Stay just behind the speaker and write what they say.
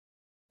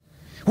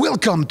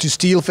Welcome to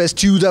Steelfest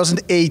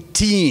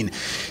 2018.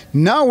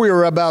 Now we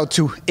are about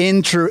to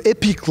enter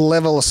epic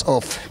levels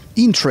of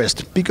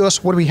interest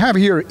because what we have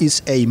here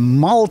is a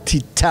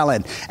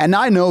multi-talent. And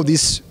I know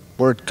this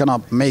word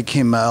gonna make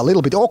him a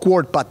little bit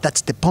awkward, but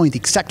that's the point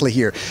exactly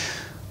here.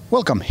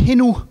 Welcome,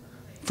 Henu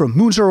from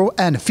Moonsorrow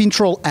and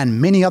Finntroll and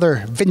many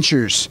other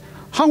ventures.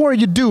 How are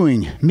you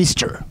doing,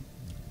 mister?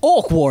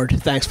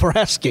 Awkward, thanks for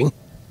asking.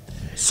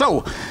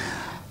 So,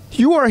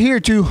 you are here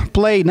to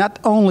play not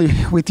only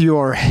with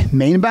your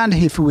main band,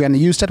 if we can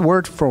use that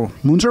word for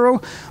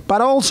Moonsorrow, but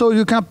also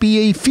you can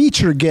be a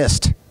feature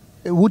guest.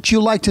 Would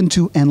you like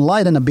to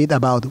enlighten a bit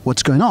about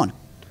what's going on?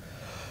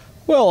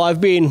 Well,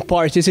 I've been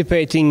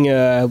participating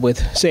with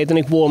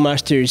Satanic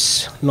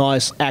Warmaster's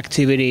nice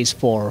activities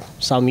for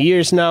some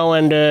years now,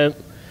 and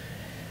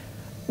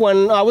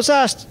when I was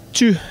asked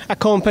to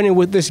accompany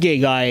with this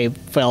gig, I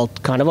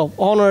felt kind of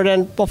honored,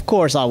 and of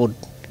course I would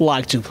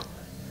like to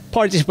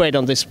participate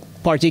on this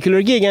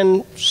particular gig,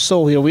 and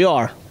so here we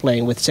are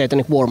playing with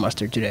Satanic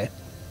Warmaster today.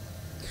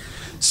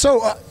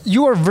 So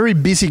you are a very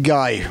busy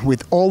guy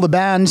with all the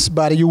bands,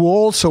 but you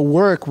also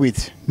work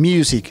with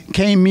music,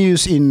 game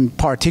music in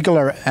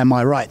particular, am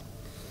I right?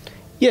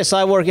 Yes,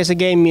 I work as a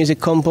game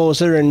music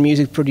composer and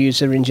music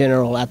producer in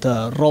general at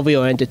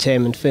Rovio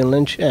Entertainment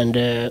Finland, and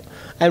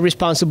I'm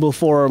responsible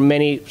for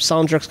many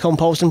soundtracks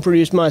composed and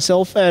produced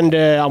myself, and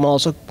I'm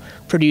also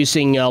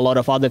producing a lot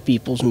of other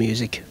people's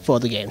music for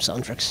the game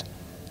soundtracks.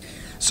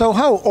 So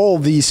how all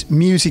these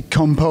music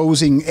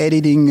composing,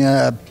 editing,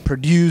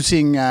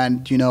 producing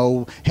and,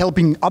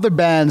 helping other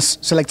bands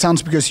select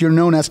sounds, because you're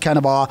known as kind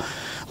of a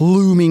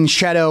looming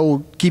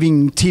shadow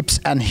giving tips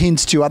and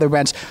hints to other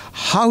bands.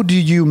 How do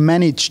you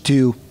manage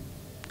to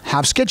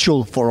have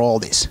schedule for all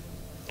this?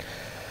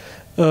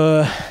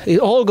 It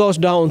all goes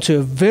down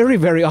to a very,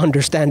 very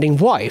understanding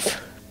wife.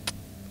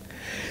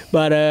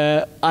 But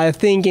I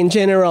think in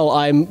general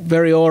I'm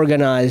very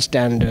organized,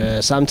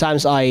 and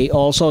sometimes I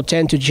also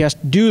tend to just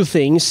do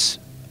things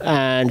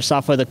and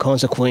suffer the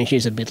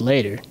consequences a bit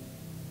later.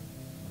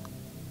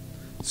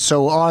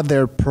 So are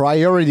there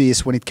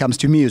priorities when it comes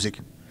to music?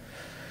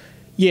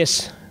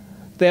 Yes,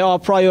 there are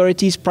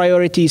priorities.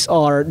 Priorities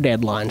are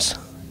deadlines,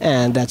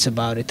 and that's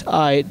about it.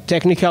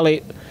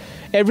 Technically,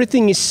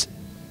 everything is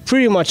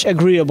pretty much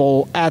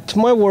agreeable at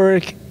my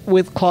work,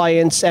 with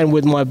clients and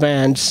with my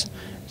bands.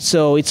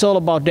 So it's all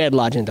about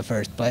deadlines in the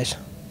first place.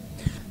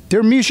 There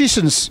are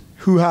musicians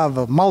who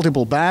have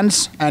multiple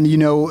bands, and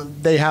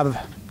they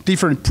have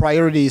different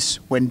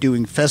priorities when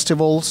doing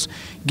festivals,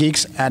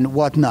 gigs and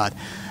whatnot.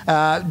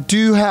 Do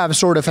you have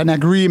sort of an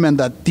agreement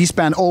that this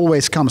band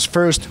always comes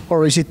first,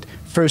 or is it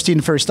first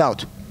in, first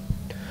out?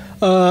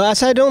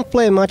 As I don't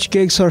play much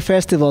gigs or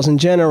festivals in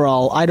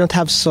general, I don't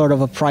have sort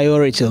of a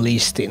priority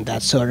list in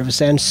that sort of a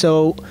sense.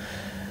 So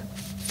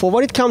for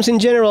what it comes in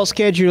general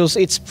schedules,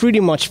 it's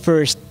pretty much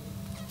first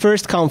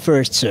come,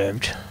 first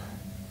served,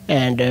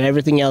 and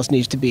everything else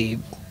needs to be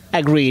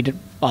agreed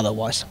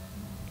otherwise.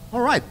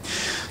 All right.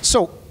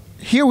 So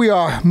here we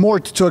are more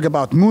to talk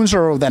about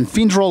Moonsorrow than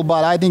Finntroll,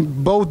 but I think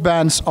both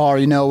bands are,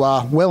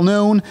 well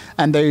known,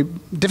 and they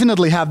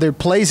definitely have their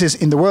places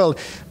in the world.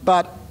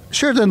 But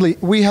certainly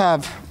we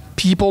have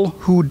people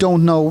who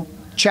don't know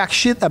jack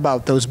shit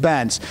about those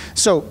bands.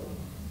 So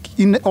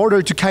in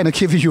order to kind of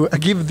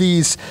give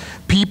these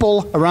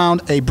people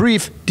around a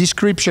brief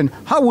description,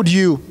 how would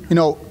you,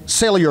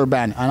 sell your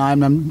band? And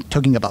I'm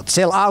talking about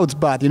sell out,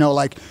 but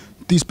like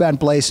this band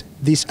plays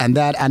this and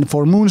that. And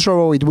for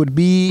Moonsorrow, it would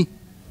be.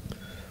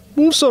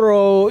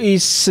 Moonsorrow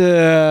is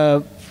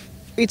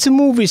it's a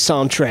movie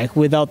soundtrack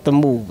without the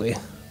movie,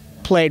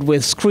 played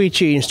with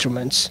screechy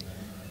instruments,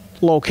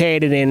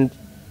 located in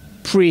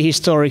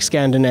prehistoric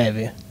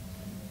Scandinavia.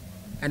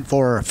 And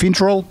for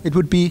Finntroll, it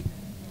would be.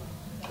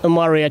 A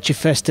mariachi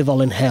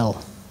festival in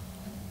hell.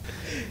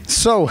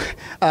 So,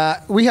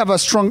 we have a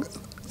strong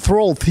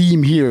Thrall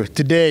theme here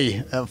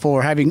today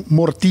for having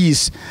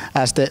Mortis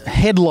as the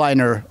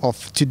headliner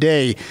of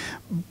today.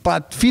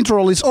 But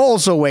Finntroll is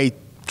also a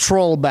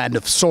troll band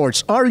of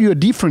sorts. Are you a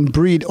different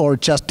breed or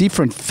just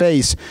different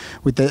face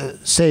with the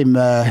same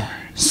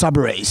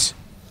subrace?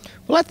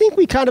 Well, I think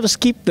we kind of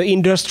skipped the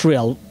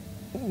industrial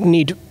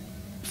need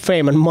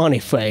fame and money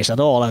phase at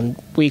all, and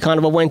we kind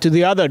of went to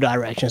the other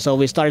direction, so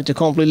we started to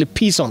completely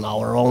piss on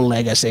our own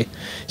legacy.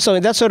 So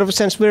in that sort of a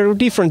sense, we're a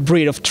different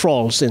breed of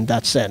trolls in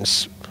that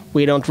sense.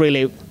 We don't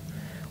really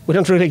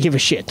give a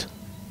shit.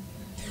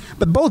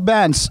 But both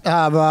bands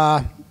have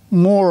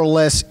more or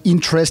less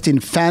interest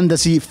in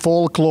fantasy,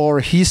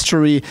 folklore,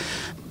 history,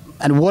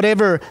 and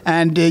whatever.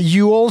 And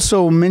you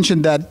also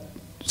mentioned that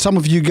some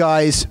of you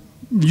guys,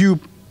 you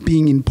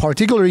being in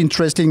particular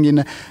interesting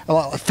in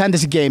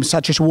fantasy games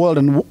such as World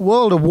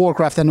of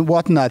Warcraft and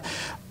whatnot.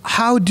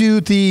 How do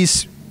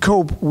these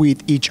cope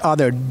with each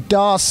other?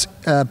 Does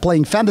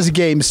playing fantasy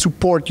games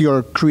support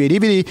your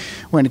creativity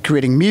when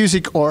creating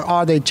music, or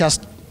are they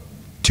just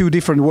two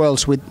different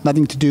worlds with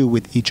nothing to do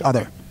with each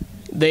other?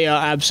 They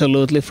are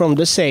absolutely from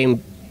the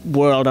same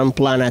world and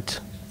planet,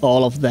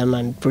 all of them,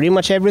 and pretty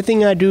much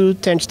everything I do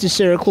tends to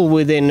circle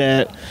within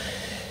a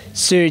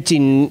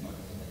certain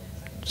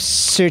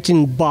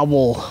certain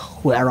bubble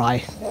where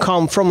I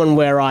come from and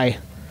where I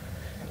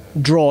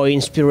draw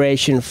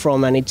inspiration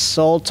from, and it's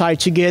all tied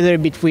together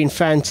between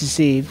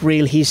fantasy,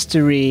 real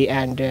history,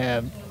 and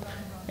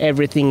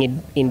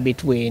everything in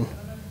between.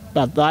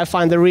 But I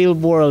find the real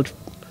world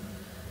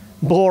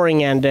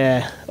boring and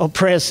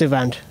oppressive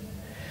and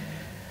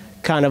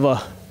kind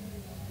of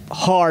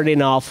hard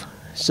enough,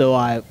 so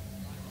I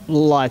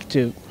like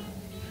to...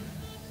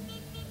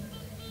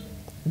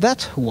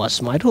 That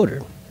was my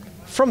daughter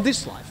from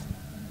this life.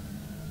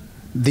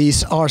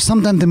 These are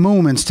sometimes the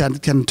moments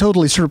that can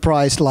totally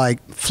surprise, like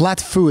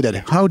flat-footed.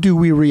 How do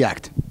we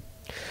react?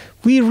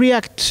 We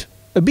react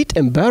a bit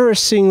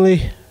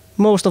embarrassingly,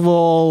 most of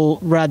all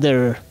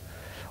rather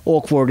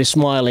awkwardly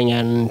smiling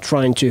and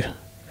trying to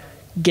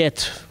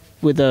get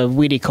with a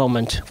witty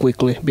comment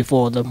quickly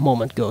before the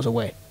moment goes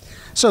away.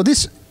 So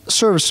this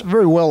serves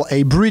very well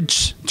a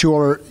bridge to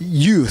our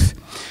youth.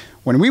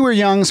 When we were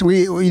young,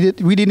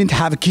 we didn't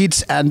have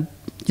kids, and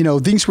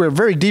things were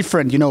very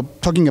different.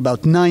 Talking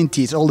about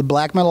 90s, all the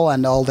black metal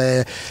and all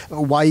the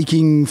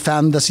Viking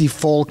fantasy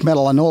folk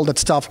metal and all that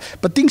stuff.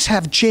 But things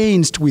have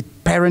changed with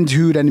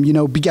parenthood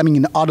and becoming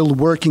an adult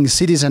working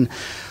citizen.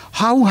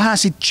 How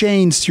has it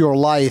changed your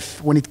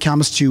life when it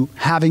comes to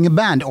having a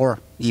band, or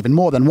even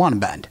more than one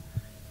band?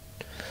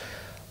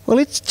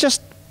 Well,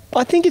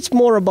 I think it's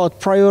more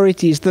about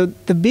priorities.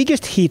 The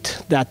biggest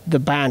hit that the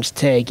bands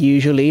take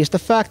usually is the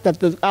fact that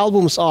the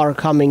albums are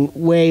coming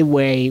way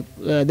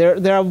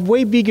there are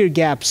way bigger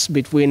gaps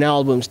between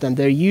albums than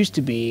there used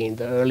to be in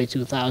the early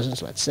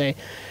 2000s, let's say,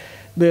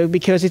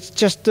 because it's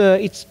just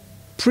it's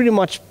pretty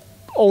much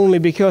only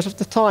because of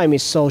the time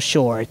is so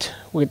short.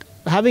 With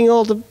having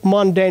all the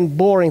mundane,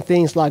 boring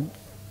things like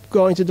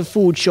going to the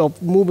food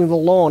shop, moving the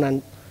lawn,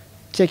 and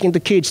taking the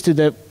kids to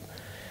the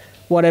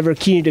whatever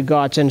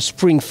kindergarten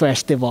spring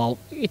festival,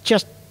 it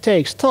just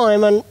takes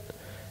time, and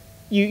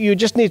you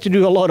just need to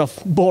do a lot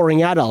of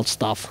boring adult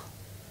stuff.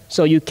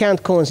 So you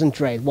can't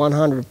concentrate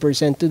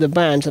 100% to the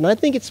bands, and I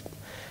think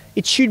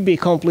it should be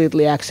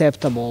completely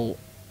acceptable.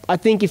 I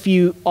think if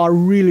you are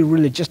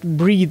really just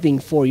breathing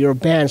for your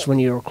bands when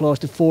you're close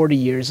to 40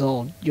 years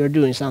old, you're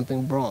doing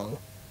something wrong.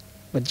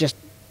 But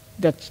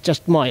that's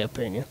just my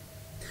opinion.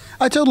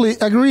 I totally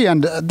agree,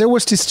 and there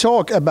was this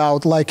talk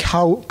about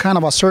how kind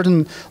of a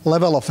certain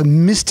level of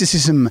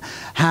mysticism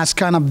has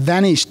kind of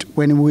vanished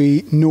when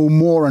we know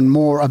more and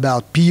more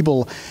about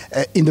people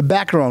in the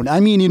background.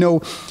 I mean,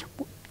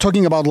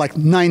 talking about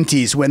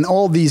 90s, when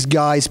all these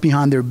guys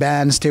behind their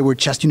bands, they were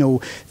just,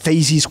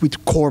 faces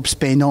with corpse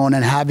paint on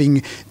and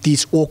having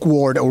these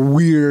awkward or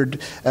weird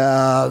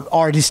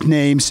artist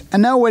names.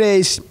 And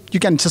nowadays, you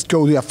can just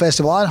go to a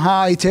festival.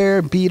 Hi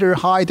there, Peter.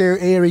 Hi there,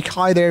 Eric.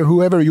 Hi there,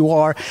 whoever you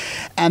are.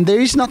 And there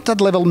is not that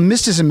level of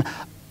mysticism.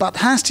 But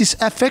has this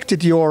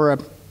affected your,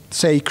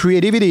 say,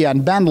 creativity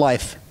and band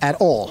life at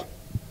all?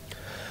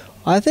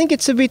 I think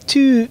it's a bit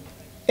too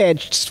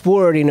edged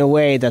word in a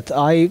way that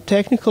I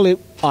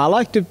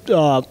like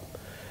to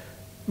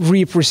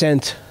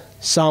represent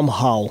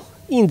somehow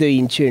in the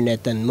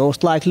internet, and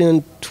most likely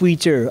on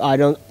Twitter.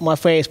 My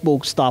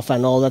Facebook stuff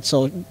and all that.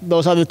 So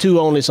those are the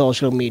two only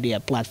social media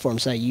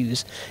platforms I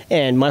use.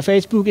 And my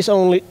Facebook is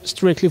only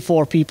strictly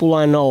for people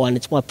I know, and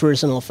it's my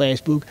personal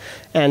Facebook.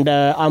 And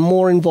I'm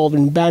more involved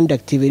in band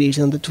activities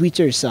on the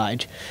Twitter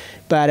side.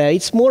 But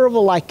it's more of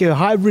a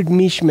hybrid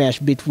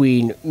mishmash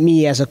between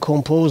me as a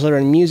composer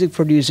and music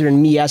producer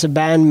and me as a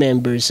band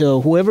member.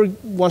 So whoever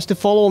wants to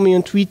follow me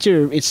on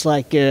Twitter, it's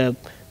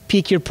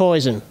pick your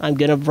poison. I'm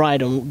going to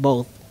write on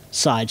both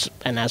sides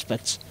and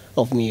aspects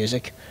of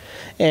music.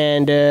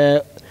 And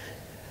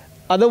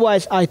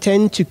otherwise, I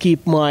tend to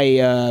keep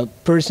my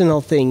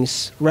personal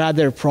things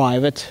rather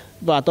private.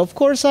 But of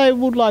course, I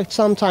would like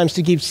sometimes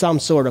to give some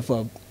sort of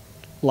a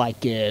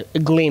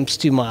glimpse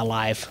to my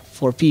life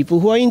for people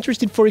who are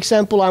interested. For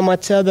example, I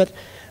might tell that,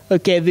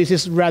 okay, this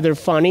is rather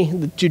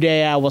funny.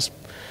 Today I was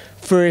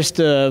first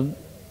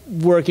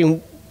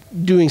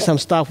doing some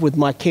stuff with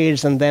my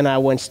kids, and then I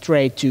went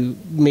straight to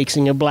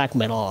mixing a black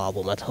metal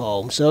album at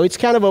home. So it's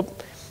kind of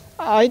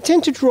I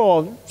tend to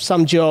draw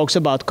some jokes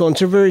about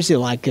controversy,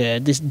 like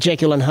this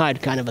Jekyll and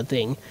Hyde kind of a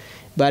thing.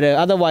 But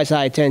otherwise,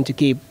 I tend to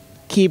keep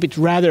it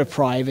rather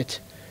private,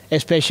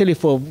 especially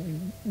for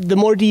the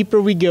more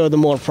deeper we go, the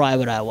more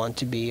private I want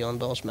to be on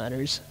those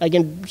matters. I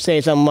can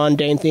say some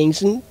mundane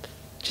things and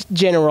just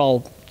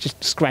general,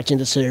 just scratching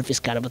the surface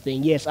kind of a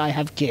thing. Yes, I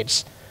have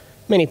kids.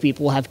 Many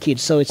people have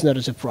kids, so it's not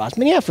a surprise.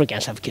 Many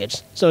Africans have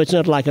kids, so it's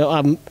not like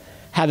I'm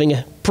having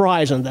a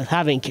prize on that,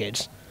 having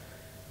kids.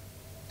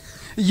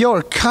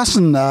 Your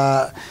cousin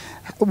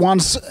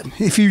once,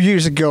 a few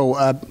years ago,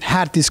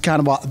 had this kind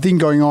of a thing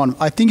going on.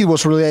 I think it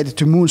was related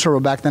to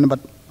Moonsorrow back then,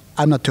 but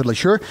I'm not totally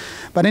sure.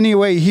 But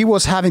anyway, he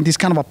was having this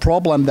kind of a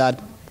problem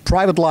that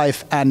private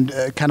life and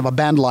kind of a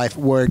band life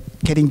were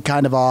getting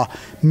kind of a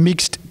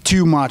mixed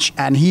too much,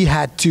 and he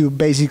had to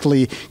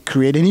basically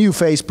create a new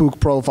Facebook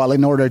profile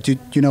in order to,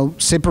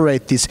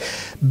 separate this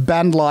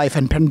band life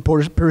and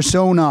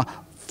persona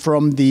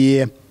from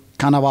the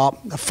kind of a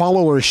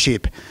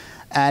followership.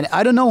 And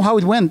I don't know how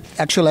it went.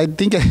 Actually, I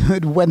think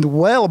it went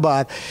well,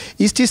 but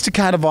is this the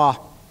kind of a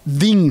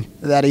thing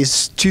that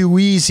is too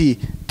easy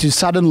to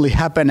suddenly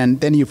happen and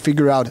then you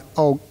figure out,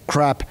 oh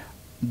crap,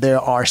 there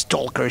are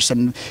stalkers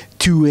and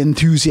too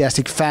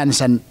enthusiastic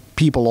fans and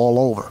people all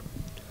over?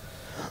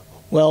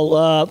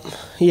 Well,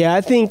 yeah,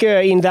 I think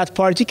in that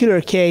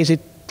particular case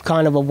it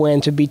kind of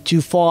went a bit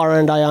too far,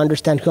 and I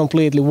understand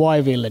completely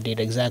why Ville did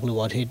exactly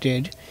what he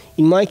did.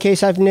 In my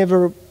case,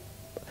 I'm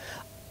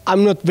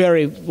not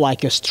very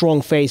like a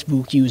strong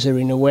Facebook user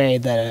in a way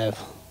that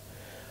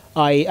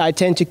I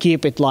tend to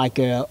keep it like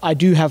I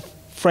do have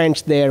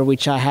friends there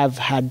which I have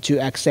had to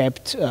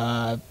accept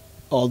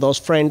all those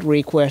friend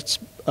requests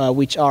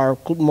which are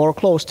more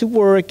close to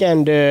work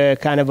and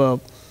kind of a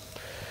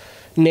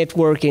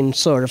networking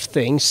sort of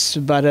things.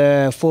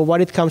 But for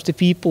what it comes to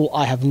people,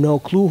 I have no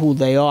clue who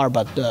they are,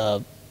 but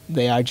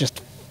they are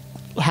just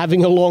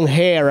having a long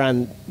hair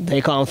and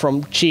they come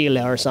from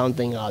Chile or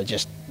something. I'll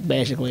just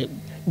basically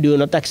do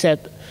not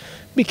accept,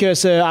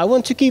 because I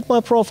want to keep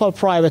my profile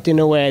private in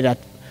a way that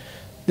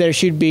there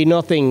should be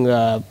nothing.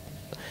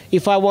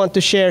 If I want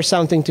to share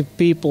something to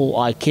people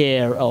I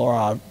care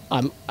or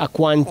I'm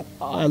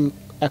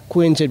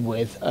acquainted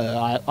with,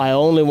 I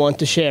only want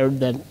to share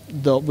them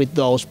with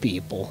those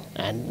people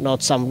and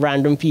not some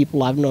random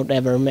people I've not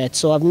ever met.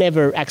 So I've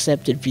never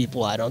accepted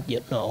people I don't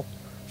yet know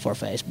for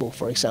Facebook,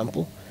 for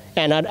example.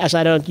 And as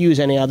I don't use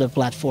any other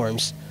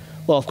platforms,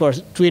 well, of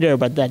course, Twitter,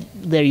 but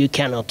there you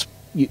cannot.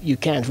 You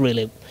can't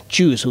really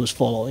choose who's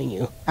following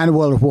you. And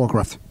World of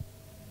Warcraft?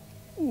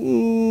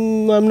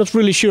 I'm not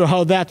really sure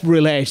how that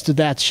relates to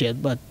that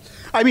shit, but...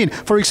 I mean,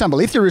 for example,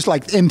 if there is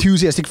like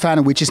enthusiastic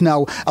fan which is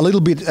now a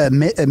little bit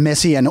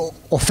messy and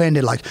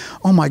offended, like,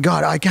 oh my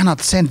god, I cannot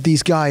send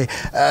this guy,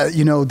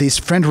 this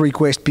friend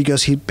request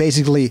because he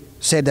basically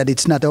said that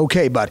it's not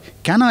okay, but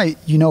can I,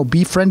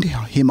 befriend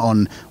him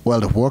on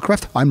World of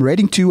Warcraft? I'm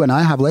raiding 2 and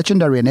I have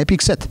legendary and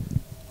epic set.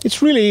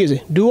 It's really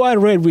easy. Do I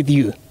raid with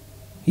you?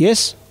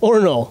 Yes or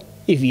no?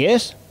 If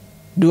yes,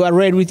 do I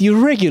raid with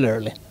you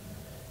regularly?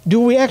 Do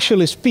we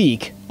actually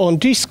speak on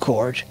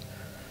Discord?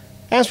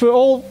 Answer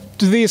all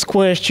to these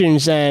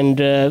questions and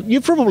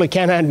you probably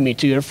can add me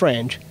to your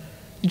friend.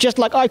 Just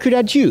like I could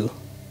add you.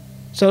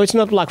 So it's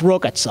not like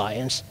rocket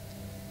science.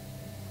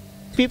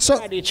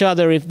 People add each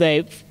other if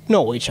they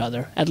know each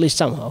other, at least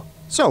somehow.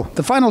 So,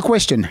 the final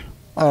question,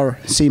 or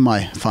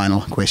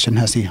semi-final question,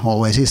 as he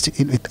always is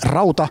with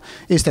Rauta,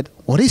 is that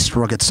what is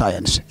rocket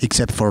science,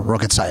 except for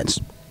rocket science?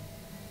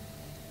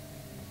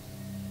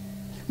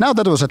 Now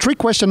that was a trick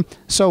question,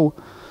 so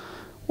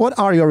what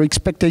are your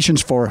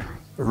expectations for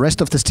the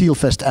rest of the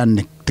Steelfest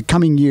and the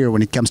coming year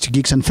when it comes to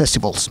gigs and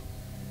festivals?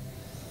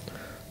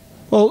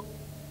 Well,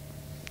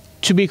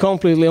 to be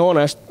completely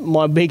honest,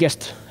 my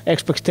biggest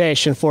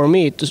expectation for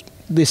me to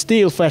the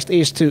Steelfest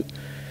is to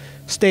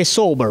stay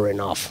sober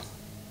enough,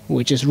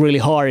 which is really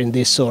hard in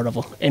this sort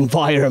of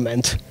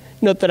environment.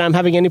 Not that I'm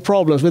having any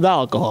problems with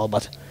alcohol,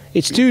 but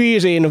it's too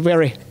easy in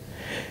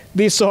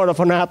this sort of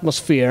an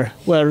atmosphere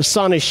where the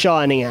sun is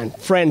shining and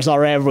friends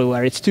are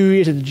everywhere. It's too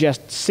easy to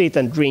just sit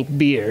and drink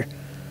beer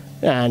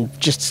and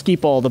just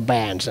skip all the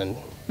bands, and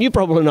you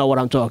probably know what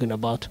I'm talking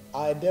about.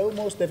 I do,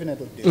 most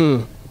definitely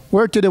do.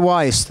 Word to the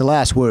wise, the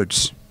last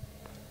words.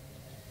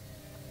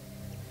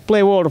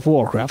 Play World of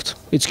Warcraft.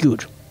 It's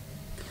good.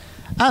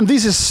 And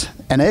this is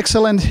an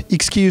excellent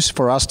excuse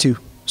for us to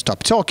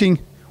stop talking.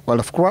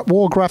 World of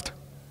Warcraft,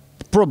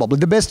 probably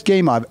the best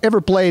game I've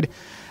ever played,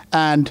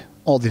 and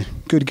all the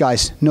good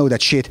guys know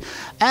that shit.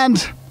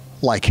 And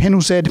like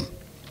Henu said,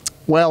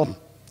 well,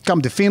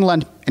 come to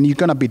Finland and you're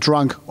gonna be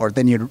drunk, or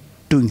then you're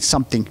doing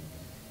something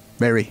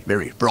very,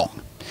 very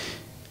wrong.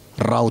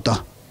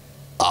 Rauta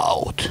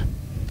out.